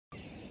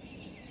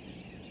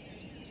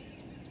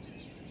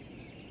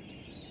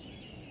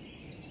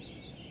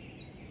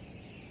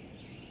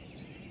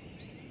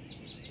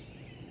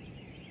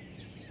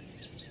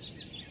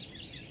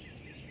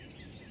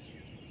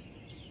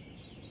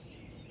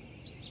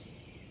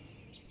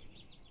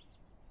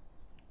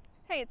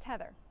Hey, it's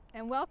Heather,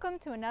 and welcome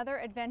to another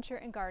adventure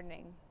in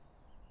gardening.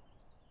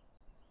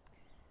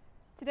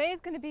 Today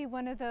is going to be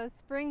one of those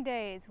spring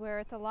days where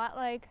it's a lot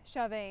like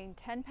shoving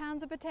 10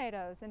 pounds of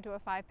potatoes into a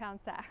 5-pound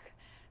sack.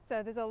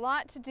 So there's a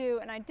lot to do,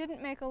 and I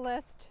didn't make a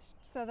list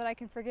so that I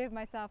can forgive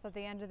myself at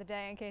the end of the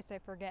day in case I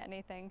forget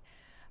anything.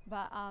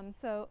 But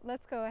so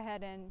let's go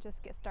ahead and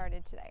just get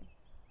started today.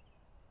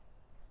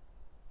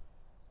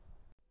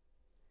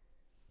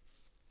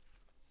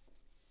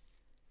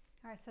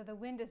 All right, so the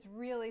wind is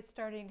really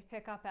starting to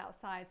pick up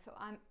outside, so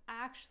I'm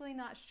actually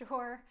not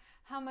sure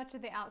how much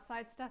of the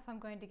outside stuff I'm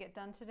going to get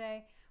done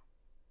today.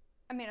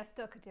 I mean, I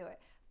still could do it,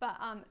 but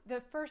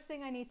the first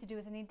thing I need to do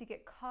is I need to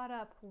get caught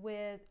up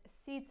with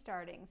seed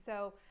starting.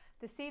 So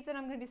the seeds that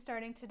I'm going to be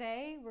starting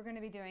today, we're going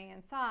to be doing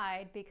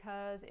inside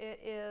because it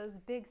is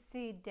big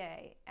seed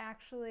day.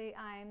 Actually,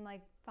 I'm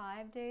like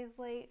 5 days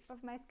late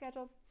of my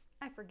schedule.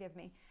 Forgive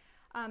me.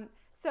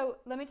 So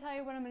let me tell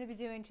you what I'm going to be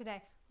doing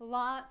today.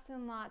 Lots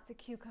and lots of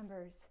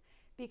cucumbers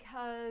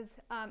because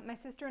my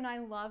sister and I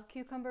love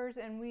cucumbers,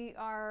 and we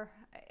are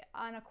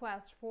on a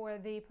quest for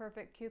the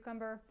perfect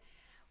cucumber,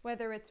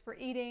 whether it's for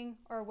eating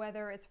or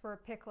whether it's for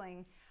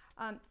pickling.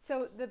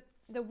 So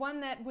the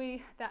one that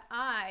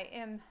I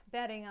am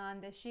betting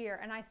on this year,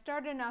 and I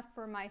started enough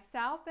for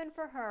myself and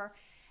for her,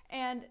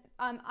 and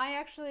I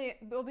actually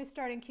will be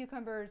starting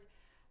cucumbers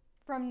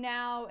from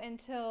now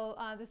until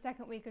the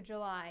second week of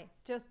July,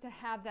 just to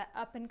have that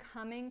up and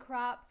coming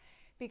crop,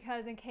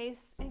 because in case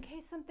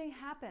something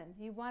happens,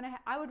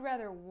 I would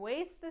rather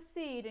waste the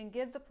seed and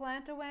give the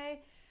plant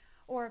away,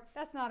 or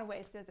that's not a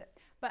waste, is it?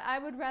 But I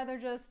would rather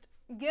just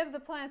give the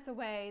plants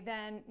away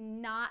than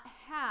not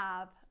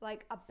have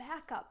like a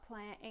backup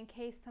plant in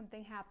case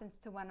something happens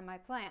to one of my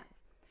plants.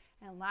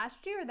 And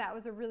last year that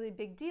was a really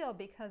big deal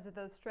because of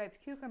those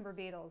striped cucumber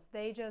beetles.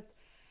 They just,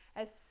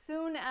 as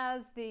soon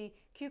as the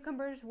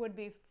cucumbers would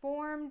be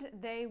formed,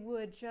 they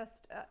would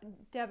just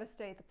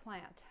devastate the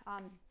plant.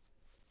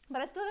 But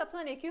I still got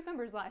plenty of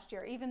cucumbers last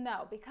year,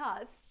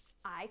 because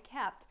I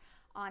kept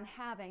on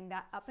having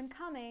that up and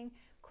coming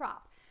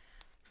crop.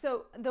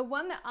 So the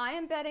one that I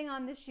am betting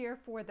on this year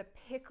for the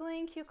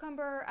pickling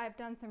cucumber, I've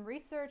done some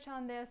research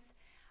on this.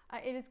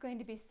 It is going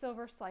to be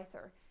Silver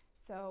Slicer.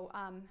 So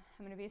I'm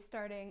going to be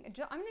starting,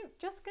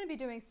 just going to be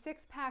doing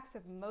 6 packs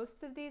of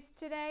most of these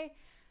today.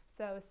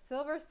 So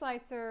Silver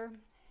Slicer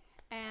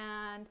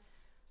and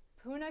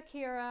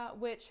Punakira,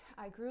 which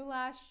I grew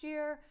last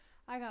year.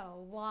 I got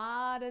a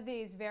lot of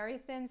these, very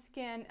thin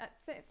skin.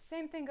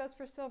 Same thing goes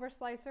for Silver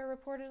Slicer,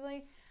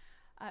 reportedly.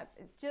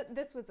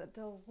 This was a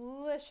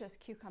delicious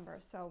cucumber,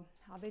 so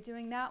I'll be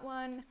doing that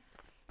one.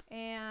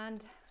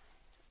 And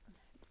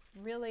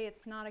really,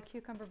 it's not a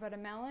cucumber but a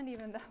melon,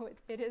 even though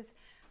it is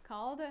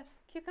called a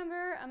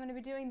cucumber. I'm going to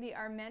be doing the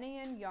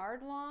Armenian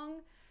Yard Long.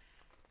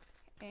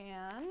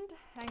 And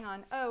hang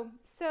on. Oh,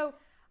 so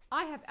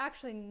I have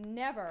actually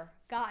never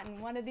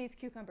gotten one of these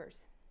cucumbers.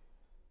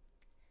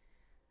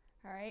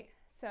 All right,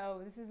 so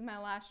this is my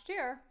last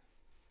year.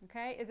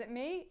 Okay, is it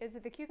me? Is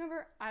it the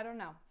cucumber? I don't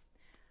know.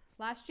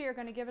 Last year,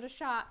 going to give it a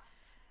shot.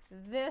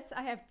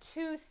 I have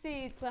 2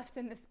 seeds left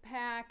in this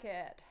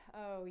packet.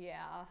 Oh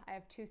yeah, I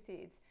have 2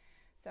 seeds.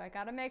 So I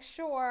got to make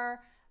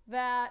sure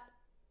that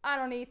I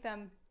don't eat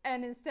them,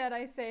 and instead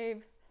I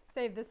save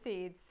the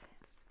seeds.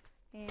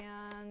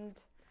 And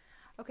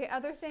okay,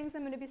 other things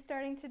I'm going to be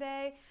starting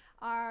today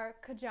are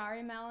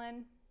Kajari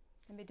melon.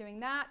 I'm going to be doing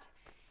that.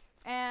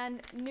 And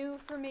new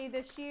for me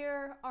this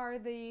year are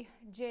the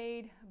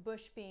jade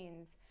bush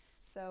beans.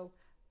 So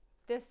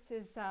this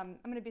is, I'm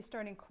going to be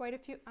starting quite a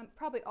few,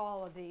 probably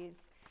all of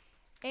these.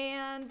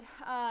 And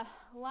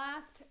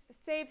last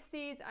saved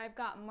seeds, I've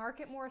got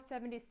Marketmore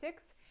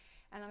 76,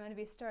 and I'm going to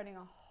be starting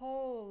a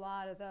whole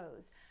lot of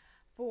those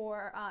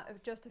for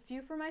just a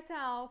few for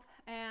myself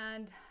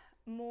and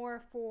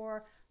more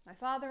for my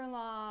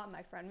father-in-law,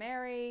 my friend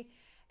Mary,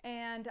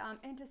 and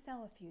to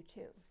sell a few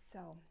too.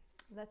 So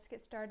let's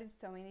get started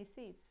sowing these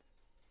seeds.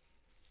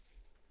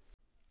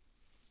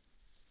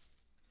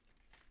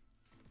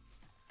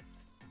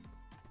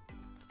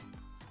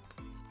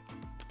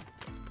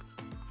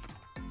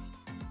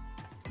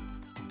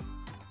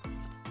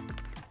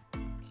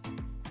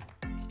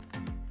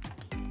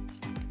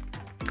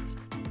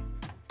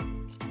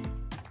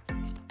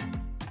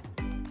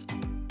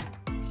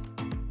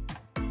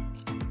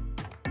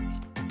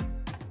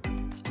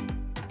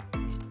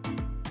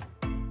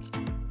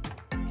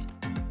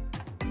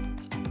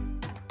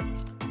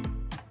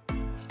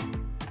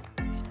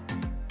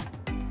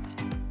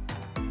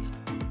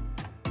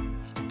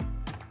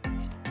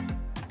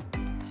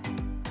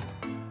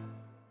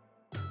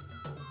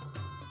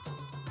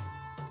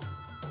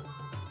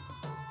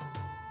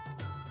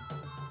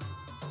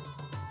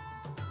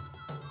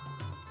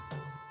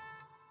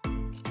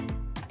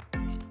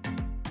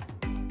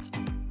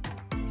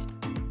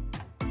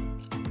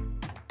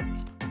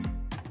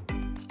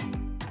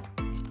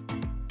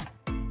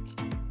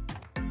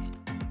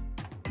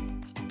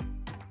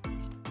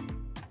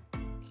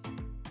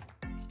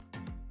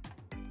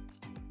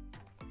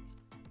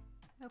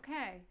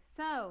 Okay,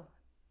 so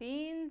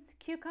beans,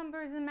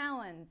 cucumbers, and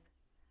melons.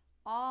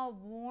 all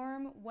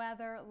warm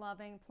weather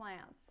loving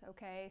plants,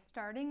 okay?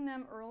 Starting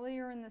them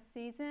earlier in the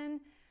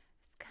season,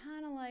 it's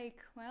kind of like,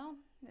 well,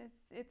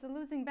 it's a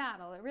losing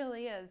battle. It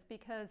really is,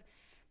 because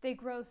they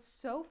grow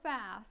so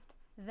fast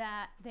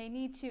that they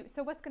need to,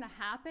 so what's going to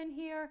happen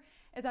here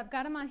is I've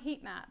got them on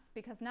heat mats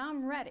because now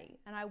I'm ready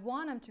and I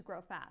want them to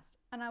grow fast.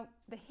 And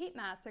the heat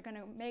mats are going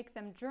to make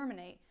them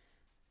germinate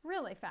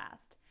really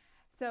fast.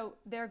 So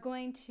they're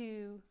going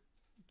to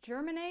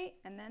germinate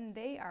and then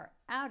they are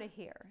out of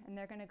here and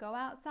they're going to go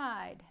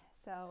outside,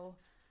 so,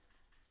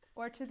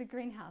 or to the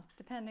greenhouse,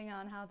 depending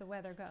on how the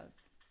weather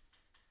goes.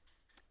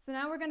 So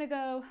now we're going to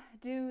go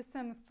do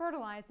some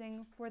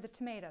fertilizing for the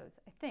tomatoes.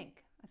 I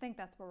think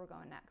that's where we're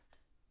going next.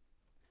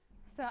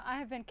 So I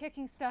have been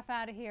kicking stuff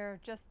out of here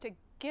just to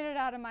get it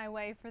out of my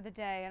way for the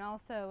day, and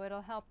also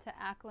it'll help to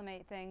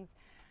acclimate things.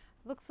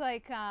 Looks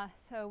like the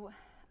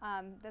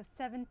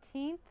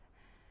 17th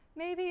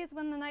maybe is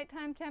when the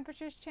nighttime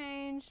temperatures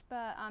change,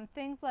 but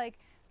things like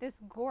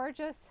this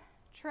gorgeous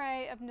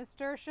tray of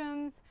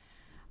nasturtiums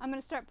I'm going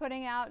to start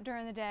putting out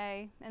during the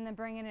day and then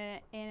bringing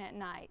it in at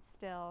night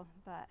still.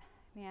 But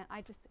man,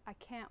 I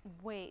can't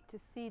wait to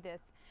see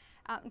this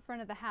out in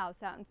front of the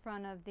house, out in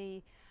front of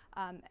the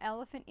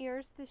elephant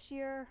ears this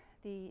year.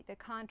 The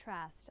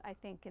contrast, I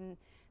think, and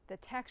the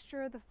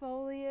texture of the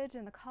foliage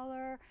and the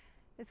color,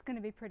 it's going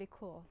to be pretty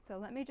cool. So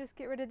let me just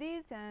get rid of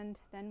these and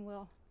then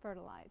we'll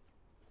fertilize.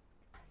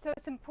 So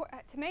it's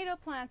important, tomato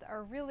plants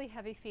are really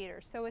heavy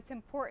feeders, so it's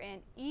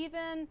important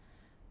even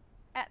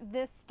at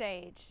this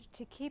stage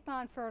to keep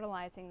on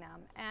fertilizing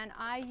them. And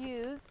I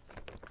use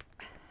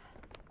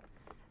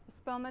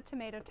Spoma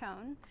tomato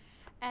tone,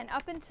 and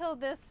up until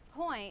this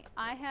point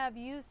I have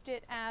used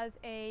it as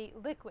a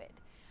liquid.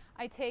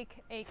 I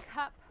take a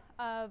cup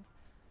of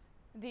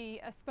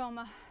the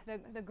Spoma,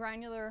 the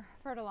granular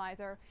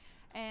fertilizer,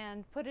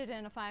 and put it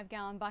in a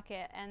 5-gallon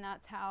bucket, and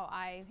that's how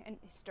I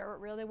stir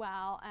it really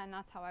well, and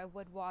that's how I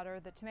would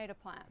water the tomato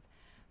plants.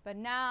 But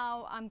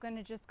now I'm going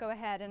to just go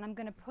ahead and I'm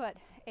going to put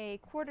a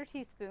 1/4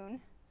 teaspoon.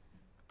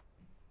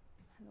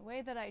 And the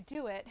way that I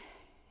do it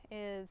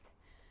is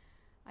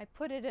I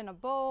put it in a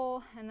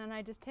bowl, and then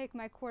I just take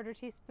my 1/4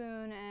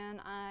 teaspoon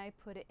and I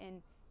put it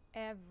in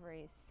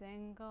every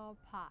single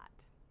pot.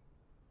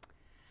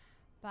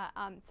 But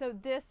so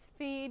this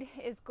feed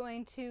is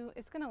going to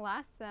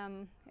last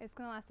them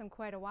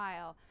quite a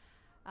while.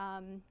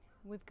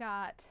 We've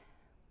got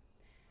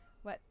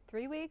what,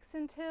 3 weeks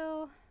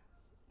until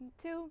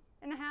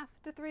 2.5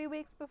 to 3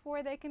 weeks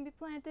before they can be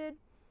planted.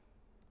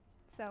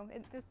 So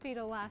this feed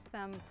will last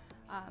them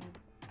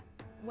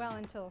well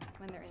until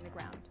when they're in the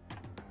ground.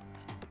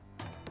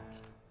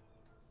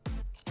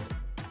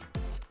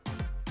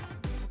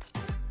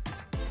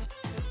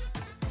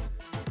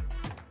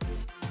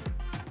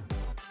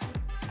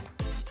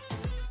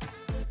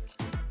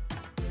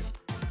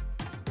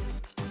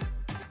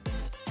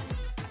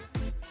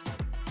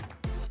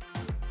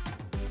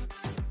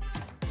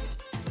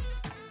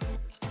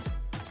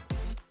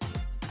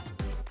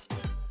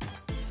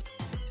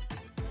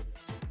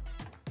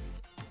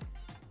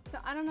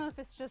 I don't know if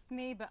it's just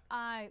me, but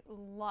I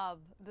love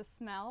the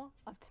smell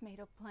of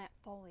tomato plant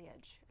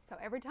foliage. So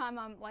every time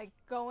I'm like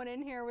going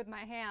in here with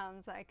my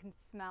hands, I can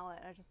smell it.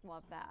 I just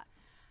love that.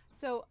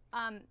 So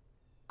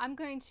I'm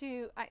going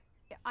to,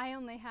 I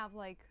only have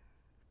like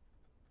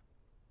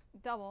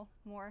double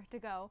more to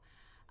go.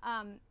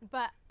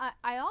 But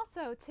I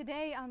also,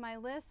 today on my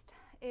list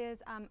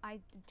is I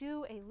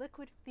do a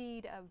liquid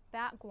feed of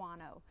bat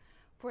guano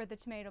for the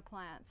tomato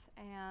plants,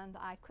 and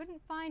I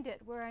couldn't find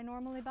it where I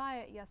normally buy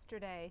it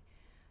yesterday.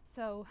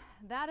 So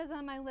that is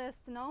on my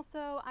list, and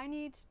also I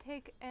need to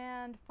take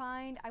and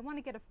find, I want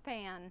to get a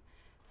fan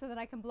so that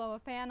I can blow a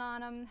fan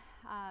on them,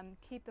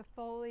 keep the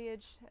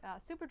foliage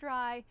super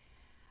dry,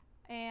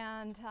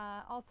 and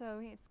also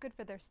it's good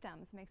for their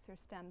stems, makes their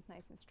stems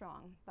nice and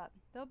strong. But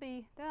they'll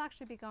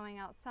actually be going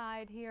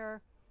outside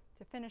here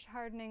to finish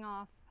hardening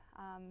off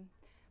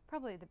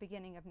probably the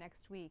beginning of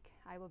next week.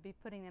 I will be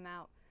putting them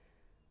out.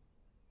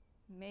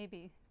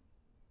 Maybe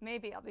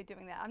I'll be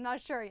doing that. I'm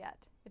not sure yet.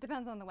 It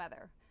depends on the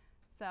weather.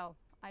 So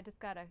I just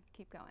gotta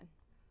keep going.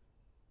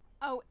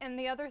 Oh, and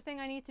the other thing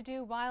I need to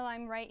do while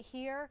I'm right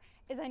here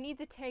is I need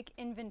to take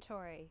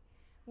inventory,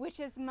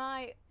 which is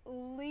my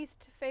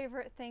least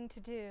favorite thing to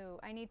do.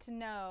 I need to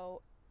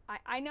know,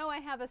 I know I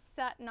have a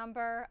set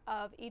number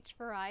of each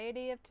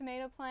variety of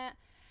tomato plant,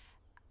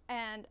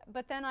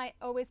 but then I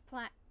always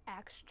plant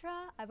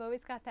extra. I've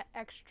always got that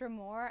extra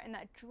more, and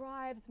that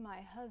drives my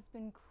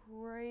husband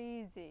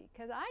crazy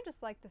because I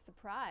just like the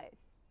surprise,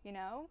 you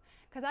know,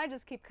 because I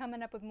just keep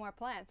coming up with more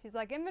plants. He's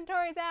like,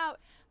 inventory's out.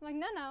 I'm like,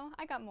 no,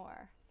 I got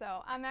more.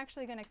 So I'm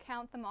actually going to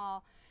count them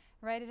all,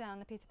 write it down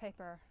on a piece of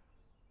paper,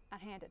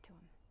 and hand it to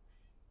him.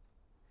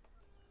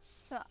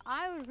 So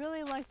I would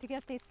really like to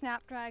get these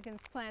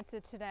snapdragons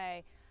planted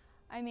today.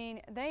 I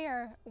mean, they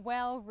are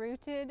well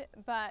rooted,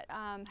 but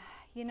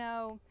you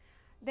know,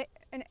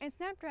 and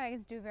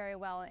snapdragons do very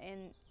well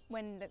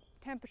when the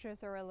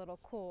temperatures are a little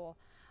cool.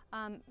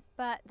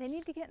 But they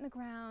need to get in the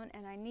ground,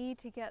 and I need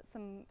to get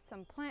some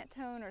plant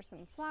tone or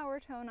some flower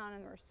tone on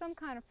them or some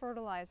kind of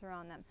fertilizer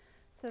on them.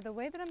 So the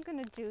way that I'm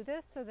going to do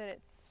this so that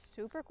it's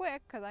super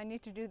quick, because I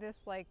need to do this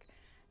like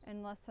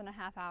in less than a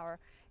half hour,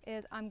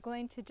 is I'm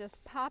going to just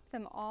pop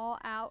them all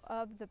out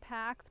of the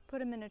packs, put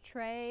them in a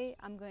tray.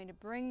 I'm going to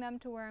bring them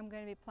to where I'm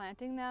going to be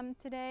planting them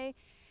today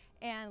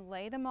and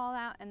lay them all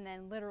out and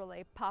then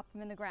literally pop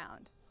them in the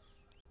ground.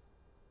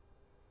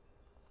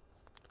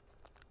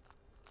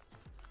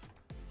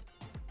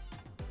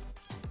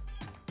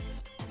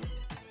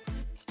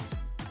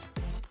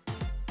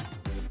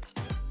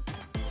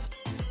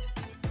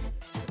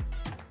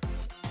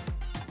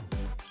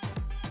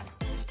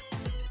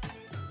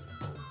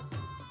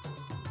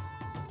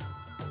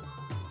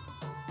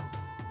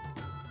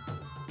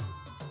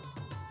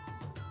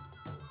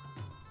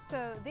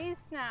 So these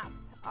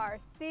snaps are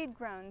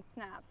seed-grown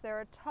snaps.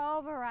 They're a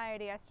tall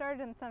variety. I started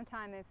them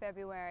sometime in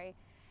February,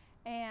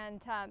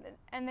 and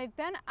they've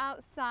been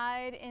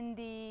outside in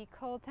the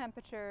cold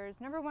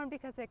temperatures. Number one,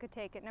 because they could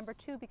take it. Number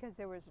two, because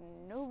there was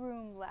no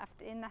room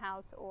left in the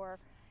house or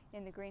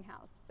in the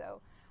greenhouse.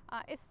 So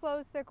it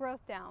slows their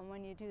growth down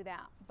when you do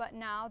that. But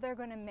now they're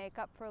going to make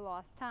up for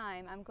lost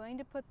time. I'm going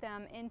to put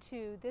them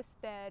into this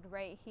bed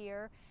right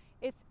here.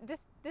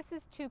 This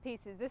is two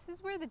pieces. This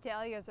is where the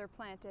dahlias are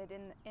planted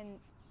in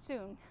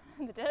soon.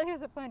 The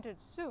dahlias are planted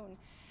soon,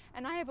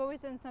 and I have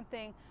always done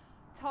something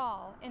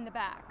tall in the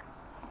back,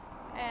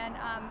 and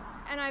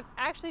I've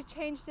actually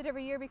changed it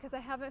every year because I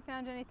haven't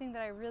found anything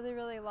that I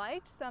really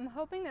liked. So I'm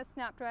hoping that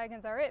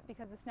snapdragons are it,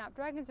 because the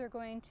snapdragons are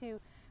going to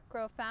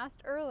grow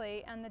fast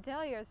early, and the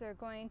dahlias are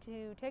going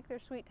to take their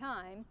sweet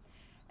time,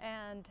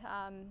 and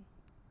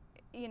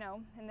you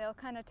know, and they'll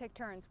kind of take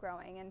turns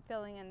growing and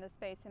filling in the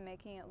space and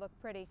making it look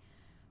pretty.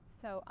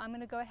 So I'm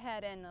going to go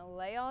ahead and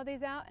lay all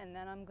these out, and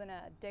then I'm going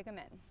to dig them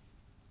in.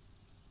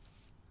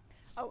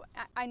 Oh,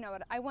 I know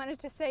it. I wanted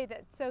to say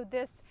that, so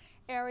this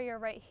area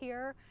right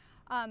here,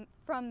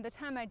 from the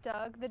time I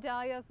dug the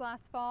dahlias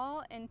last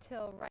fall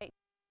until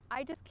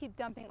I just keep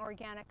dumping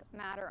organic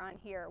matter on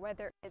here,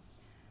 whether it's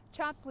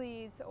chopped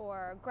leaves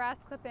or grass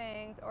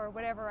clippings or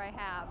whatever I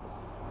have.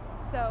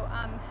 So,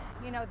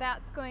 you know,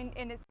 that's going,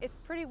 and it's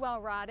pretty well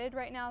rotted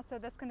right now, so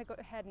that's going to go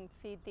ahead and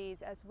feed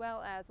these, as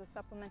well as a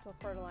supplemental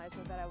fertilizer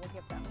that I will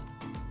give them.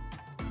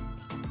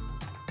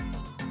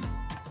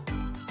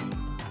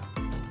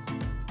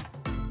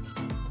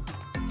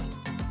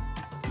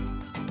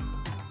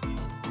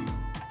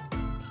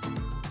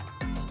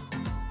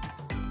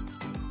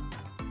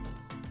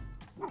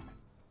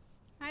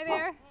 Hi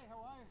there. Hey, how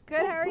are you?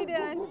 Good, how are you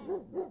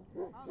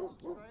doing? House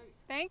looks great.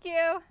 Thank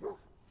you.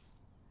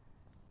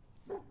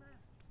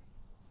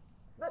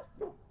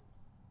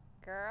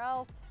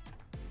 Girls.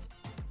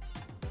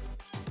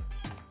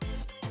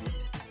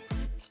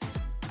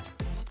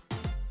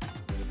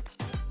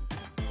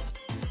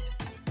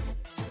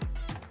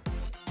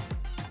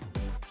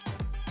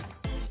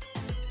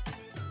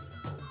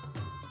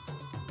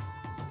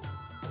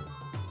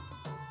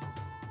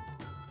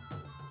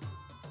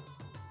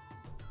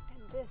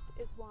 This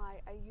is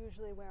why I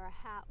usually wear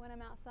a hat when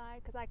I'm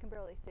outside, because I can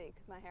barely see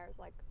because my hair is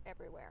like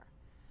everywhere.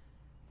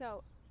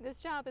 So this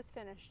job is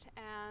finished,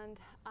 and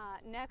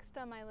next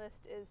on my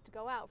list is to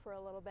go out for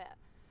a little bit.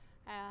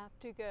 I have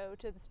to go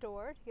to the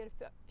store to get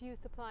a few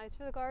supplies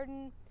for the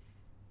garden,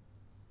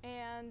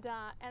 and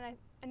I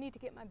need to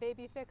get my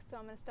baby fixed, so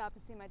I'm going to stop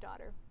and see my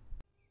daughter.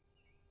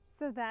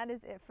 So that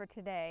is it for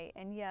today,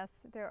 and yes,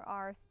 there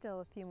are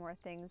still a few more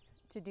things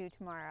to do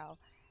tomorrow.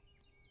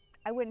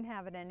 I wouldn't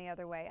have it any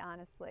other way,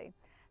 honestly.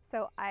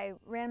 So I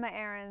ran my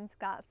errands,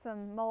 got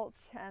some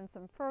mulch and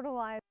some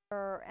fertilizer,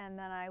 and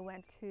then I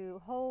went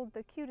to hold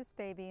the cutest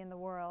baby in the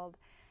world.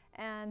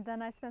 And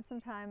then I spent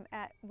some time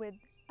at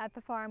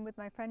the farm with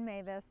my friend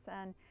Mavis,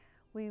 and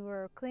we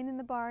were cleaning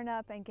the barn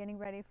up and getting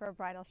ready for a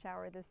bridal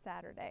shower this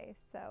Saturday.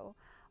 So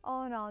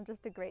all in all,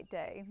 just a great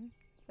day.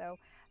 So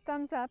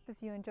thumbs up if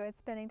you enjoyed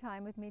spending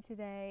time with me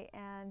today,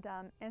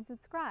 and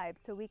subscribe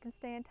so we can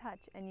stay in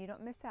touch and you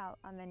don't miss out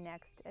on the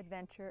next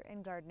adventure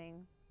in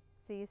gardening.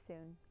 See you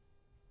soon.